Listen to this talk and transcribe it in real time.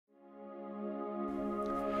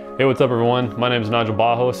Hey, what's up everyone? My name is Nigel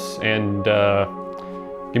Bajos, and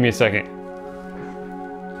give me a second.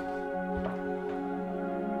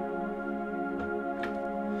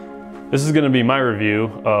 This is going to be my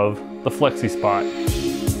review of the Flexispot.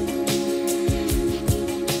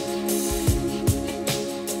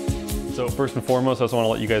 So first and foremost, I just want to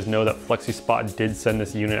let you guys know that Flexispot did send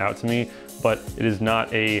this unit out to me, but it is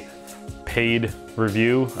not a paid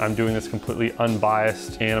review. I'm doing this completely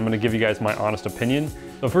unbiased, and I'm going to give you guys my honest opinion.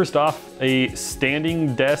 So first off, a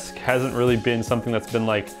standing desk hasn't really been something that's been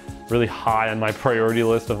like really high on my priority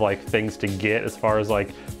list of like things to get as far as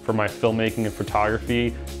like for my filmmaking and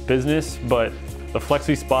photography business, but the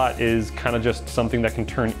Flexispot is kind of just something that can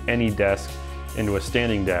turn any desk into a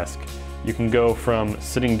standing desk. You can go from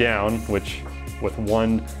sitting down, which with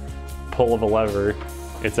one pull of a lever,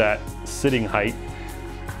 it's at sitting height.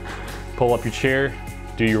 Pull up your chair,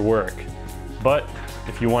 do your work. But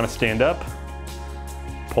if you want to stand up,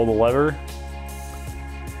 pull the lever,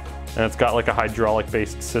 and it's got like a hydraulic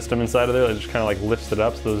based system inside of there that just kind of like lifts it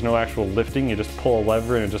up, so there's no actual lifting. You just pull a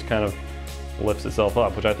lever and it just kind of lifts itself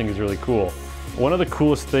up, which I think is really cool. One of the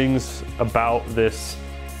coolest things about this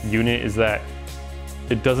unit is that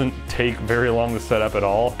it doesn't take very long to set up at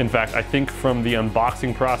all. In fact, I think from the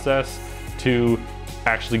unboxing process to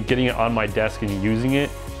actually getting it on my desk and using it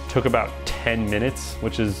took about 10 minutes,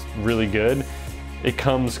 which is really good. It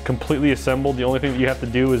comes completely assembled. The only thing that you have to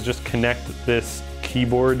do is just connect this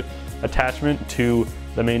keyboard attachment to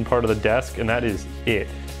the main part of the desk, and that is it.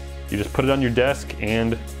 You just put it on your desk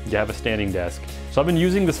and you have a standing desk. So I've been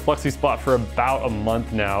using this Flexispot for about a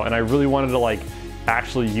month now, and I really wanted to like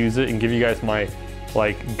actually use it and give you guys my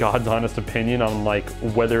like God's honest opinion on like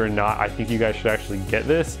whether or not I think you guys should actually get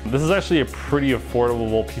this. This is actually a pretty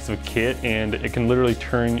affordable piece of kit, and it can literally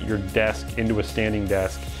turn your desk into a standing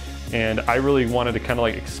desk. And I really wanted to kind of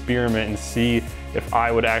like experiment and see if I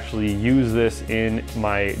would actually use this in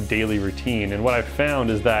my daily routine. And what I've found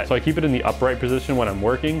is that, so I keep it in the upright position when I'm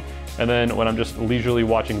working, and then when I'm just leisurely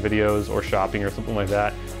watching videos or shopping or something like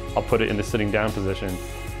that, I'll put it in the sitting down position.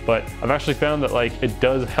 But I've actually found that like it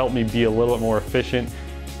does help me be a little bit more efficient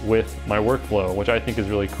with my workflow, which I think is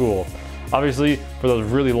really cool. Obviously, for those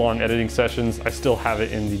really long editing sessions, I still have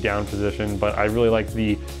it in the down position, but I really like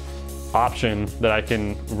the option that I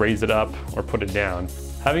can raise it up or put it down.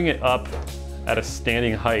 Having it up at a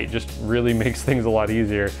standing height just really makes things a lot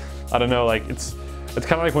easier. I don't know, like it's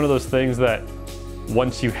kind of like one of those things that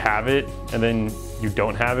once you have it and then you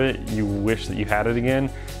don't have it, you wish that you had it again.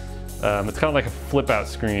 It's kind of like a flip out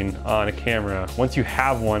screen on a camera. Once you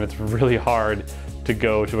have one, it's really hard to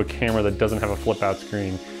go to a camera that doesn't have a flip out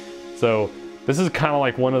screen. So this is kind of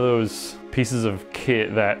like one of those pieces of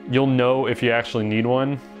kit that you'll know if you actually need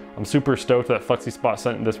one. I'm super stoked that Flexispot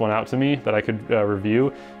sent this one out to me that I could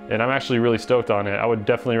review, and I'm actually really stoked on it. I would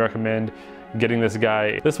definitely recommend getting this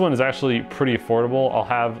guy. This one is actually pretty affordable. I'll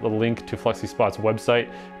have the link to Flexispot's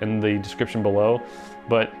website in the description below.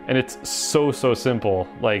 And it's so simple.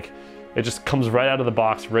 Like, it just comes right out of the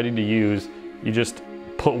box, ready to use. You just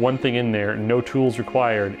put one thing in there, no tools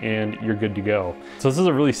required, and you're good to go. So this is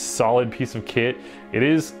a really solid piece of kit. It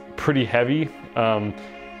is pretty heavy,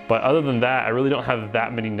 but other than that, I really don't have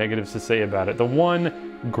that many negatives to say about it. The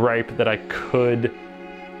one gripe that I could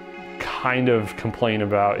kind of complain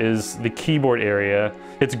about is the keyboard area.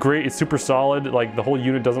 It's great, it's super solid, like the whole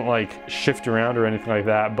unit doesn't like shift around or anything like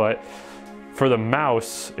that, but for the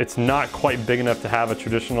mouse, it's not quite big enough to have a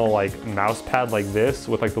traditional like mouse pad like this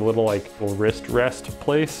with like the little wrist rest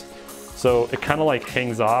place. So it kind of like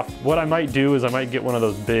hangs off. What I might do is I might get one of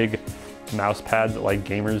those big mouse pads that like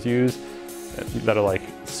gamers use that are like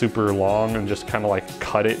super long and just kind of like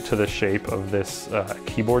cut it to the shape of this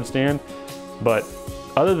keyboard stand. But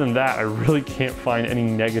other than that, I really can't find any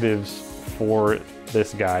negatives for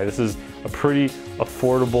this guy. This is a pretty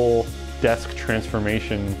affordable desk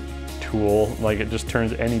transformation tool. Like, it just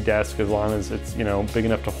turns any desk as long as it's, you know, big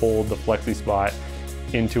enough to hold the Flexispot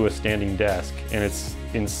into a standing desk. And it's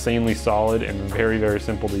insanely solid and very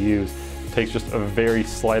simple to use. It takes just a very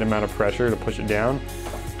slight amount of pressure to push it down,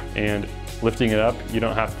 and lifting it up, you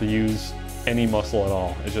don't have to use any muscle at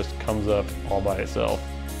all. It just comes up all by itself.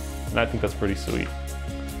 And I think that's pretty sweet.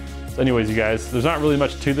 So anyways, you guys, there's not really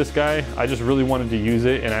much to this guy. I just really wanted to use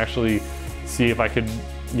it and actually see if I could,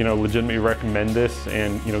 you know, legitimately recommend this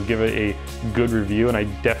and, you know, give it a good review, and I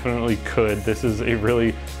definitely could. This is a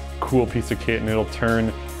really cool piece of kit, and it'll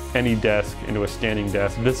turn any desk into a standing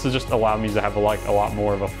desk. This has just allowed me to have a lot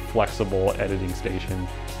more of a flexible editing station,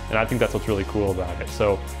 and I think that's what's really cool about it.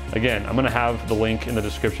 So again, I'm gonna have the link in the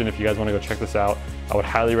description if you guys wanna go check this out. I would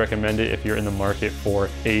highly recommend it if you're in the market for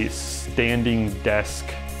a standing desk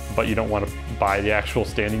but you don't want to buy the actual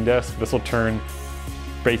standing desk. This will turn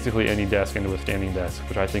basically any desk into a standing desk,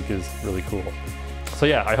 which I think is really cool. So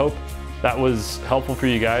yeah, I hope that was helpful for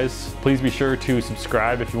you guys. Please be sure to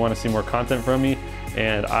subscribe if you want to see more content from me,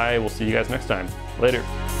 and I will see you guys next time. Later.